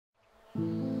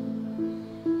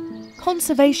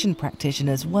conservation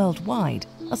practitioners worldwide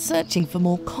are searching for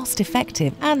more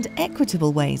cost-effective and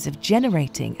equitable ways of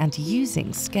generating and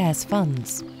using scarce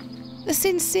funds. The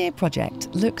Sincere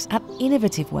project looks at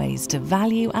innovative ways to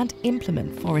value and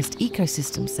implement forest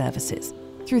ecosystem services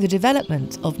through the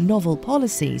development of novel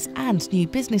policies and new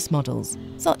business models,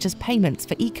 such as payments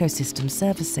for ecosystem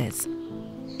services.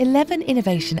 11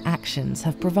 innovation actions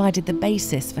have provided the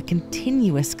basis for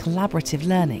continuous collaborative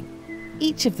learning,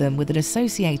 each of them with an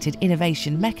associated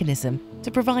innovation mechanism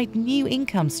to provide new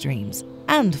income streams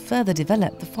and further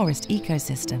develop the forest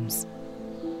ecosystems.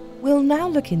 We'll now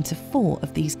look into 4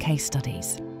 of these case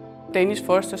studies. Danish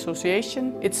Forest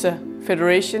Association, it's a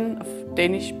federation of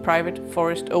Danish private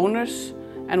forest owners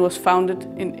and was founded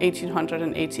in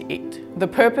 1888. The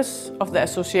purpose of the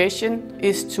association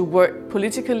is to work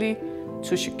politically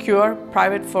to secure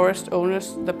private forest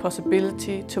owners the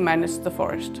possibility to manage the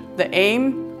forest. The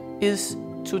aim is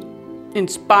to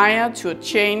inspire to a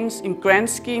change in grant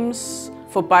schemes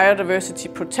for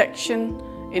biodiversity protection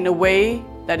in a way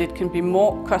that it can be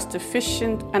more cost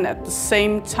efficient and at the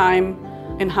same time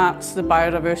enhance the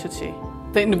biodiversity.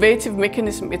 The innovative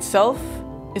mechanism itself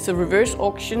is a reverse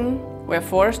auction where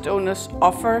forest owners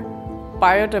offer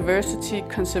biodiversity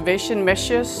conservation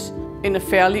measures in a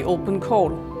fairly open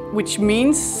call, which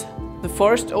means the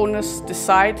forest owners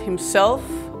decide himself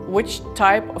which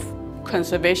type of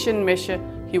conservation measure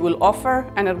he will offer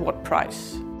and at what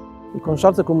price. Il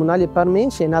Consorzio Comunali e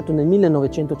Parmensi è nato nel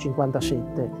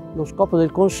 1957. Lo scopo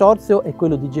del consorzio è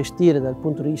quello di gestire dal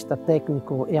punto di vista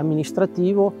tecnico e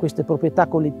amministrativo queste proprietà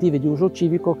collettive di uso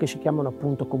civico che si chiamano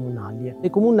appunto comunaglie. Le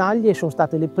comunaglie sono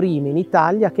state le prime in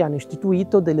Italia che hanno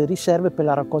istituito delle riserve per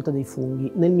la raccolta dei funghi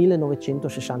nel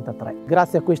 1963.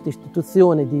 Grazie a questa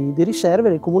istituzione di riserve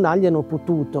le comunaglie hanno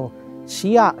potuto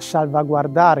sia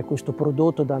salvaguardare questo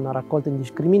prodotto da una raccolta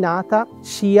indiscriminata,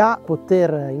 sia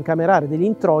poter incamerare degli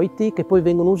introiti che poi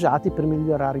vengono usati per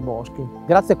migliorare i boschi.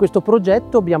 Grazie a questo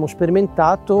progetto abbiamo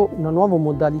sperimentato una nuova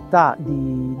modalità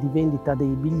di vendita dei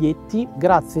biglietti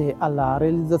grazie alla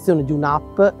realizzazione di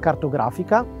un'app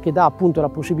cartografica che dà appunto la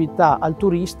possibilità al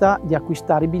turista di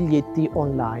acquistare i biglietti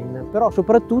online. Però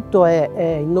soprattutto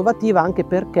è innovativa anche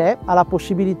perché ha la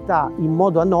possibilità in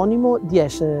modo anonimo di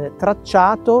essere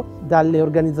tracciato dalle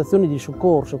organizzazioni di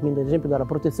soccorso, quindi ad esempio dalla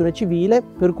Protezione Civile,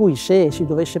 per cui se si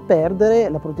dovesse perdere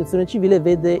la Protezione Civile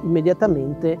vede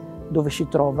immediatamente dove si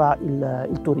trova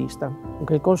il turista.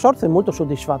 Dunque, il Consorzio è molto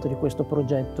soddisfatto di questo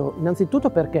progetto,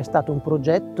 innanzitutto perché è stato un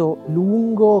progetto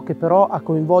lungo che però ha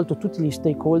coinvolto tutti gli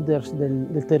stakeholders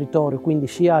del territorio, quindi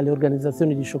sia le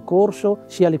organizzazioni di soccorso,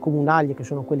 sia le comunaglie che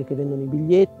sono quelli che vendono i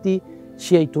biglietti,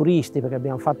 sia i turisti, perché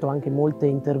abbiamo fatto anche molte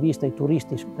interviste ai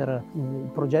turisti. Il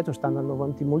progetto sta andando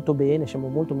avanti molto bene, siamo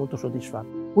molto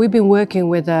soddisfatti. We've been working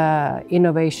with an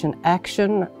innovation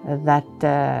action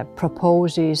that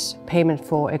proposes payment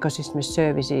for ecosystem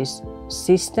services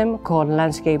system called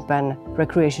Landscape and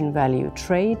Recreation Value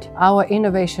Trade. Our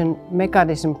innovation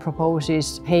mechanism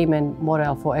proposes payment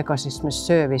model for ecosystem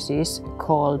services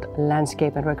called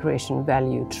Landscape and Recreation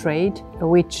Value Trade,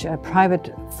 which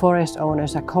private forest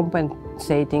owners are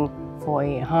compensating for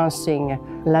enhancing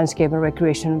landscape and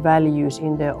recreation values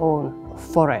in their own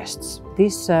forests.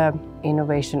 This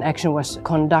innovation action was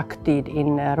conducted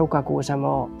in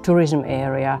Ruka-Kuusamo tourism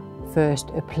area. First,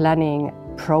 a planning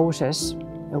process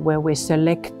where we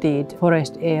selected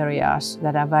forest areas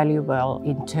that are valuable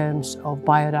in terms of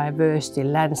biodiversity,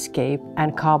 landscape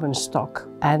and carbon stock.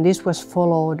 And this was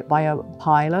followed by a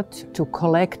pilot to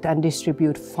collect and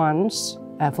distribute funds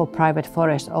for private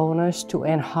forest owners to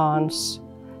enhance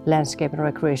landscape and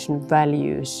recreation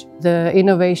values. The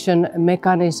innovation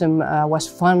mechanism was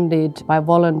funded by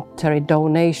voluntary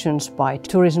donations by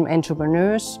tourism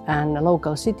entrepreneurs and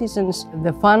local citizens.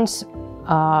 The funds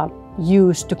are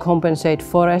used to compensate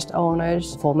forest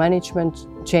owners for management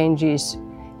changes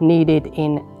needed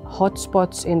in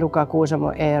hotspots in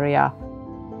Ruka-Kuusamo area.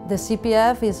 The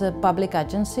CPF is a public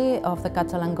agency of the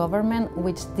Catalan government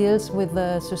which deals with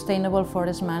the sustainable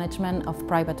forest management of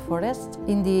private forests.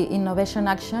 In the innovation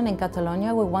action in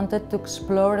Catalonia, we wanted to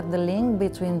explore the link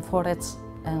between forests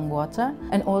and water,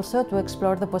 and also to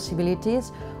explore the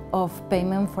possibilities of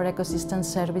payment for ecosystem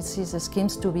services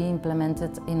schemes to be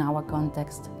implemented in our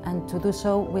context. And to do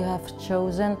so, we have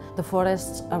chosen the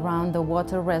forests around the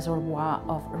water reservoir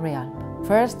of Rialp.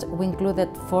 First, we included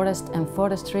forest and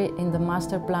forestry in the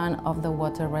master plan of the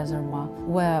water reservoir,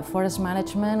 where forest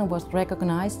management was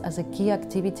recognized as a key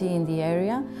activity in the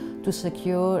area to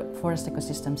secure forest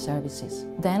ecosystem services.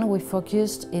 Then we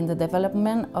focused in the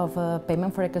development of a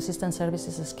payment for ecosystem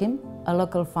services scheme, a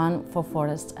local fund for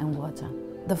forests and water.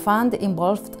 The fund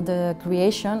involved the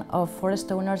creation of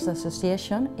Forest Owners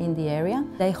Association in the area.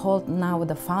 They hold now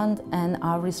the fund and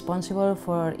are responsible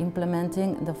for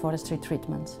implementing the forestry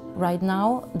treatments. Right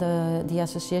now, the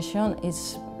association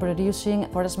is producing a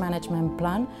forest management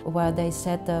plan where they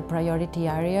set the priority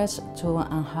areas to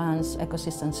enhance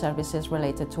ecosystem services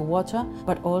related to water,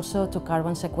 but also to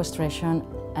carbon sequestration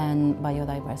and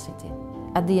biodiversity.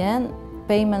 At the end,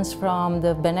 payments from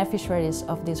the beneficiaries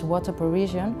of this water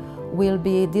provision will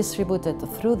be distributed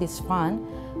through this fund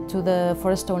to the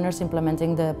forest owners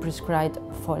implementing the prescribed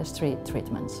forestry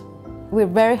treatments. We're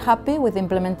very happy with the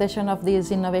implementation of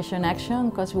this innovation action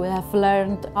because we have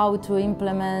learned how to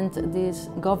implement these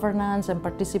governance and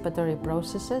participatory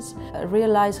processes,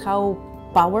 realize how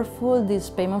powerful these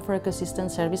payment for ecosystem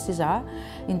services are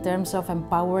in terms of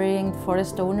empowering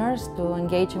forest owners to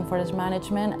engage in forest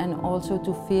management and also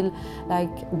to feel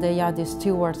like they are the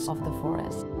stewards of the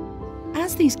forest.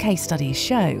 As these case studies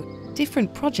show,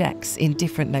 different projects in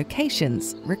different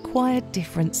locations require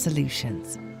different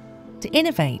solutions. To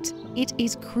innovate, it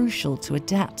is crucial to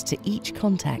adapt to each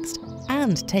context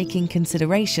and take in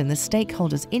consideration the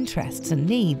stakeholders' interests and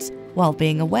needs while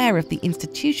being aware of the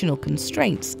institutional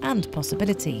constraints and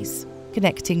possibilities,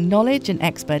 connecting knowledge and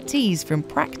expertise from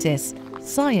practice,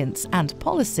 science and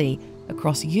policy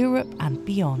across Europe and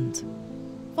beyond.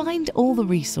 Find all the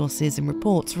resources and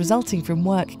reports resulting from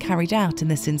work carried out in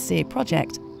the Sincere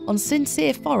project on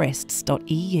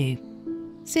sincereforests.eu.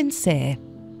 Sincere,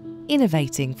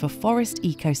 innovating for forest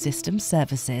ecosystem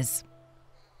services.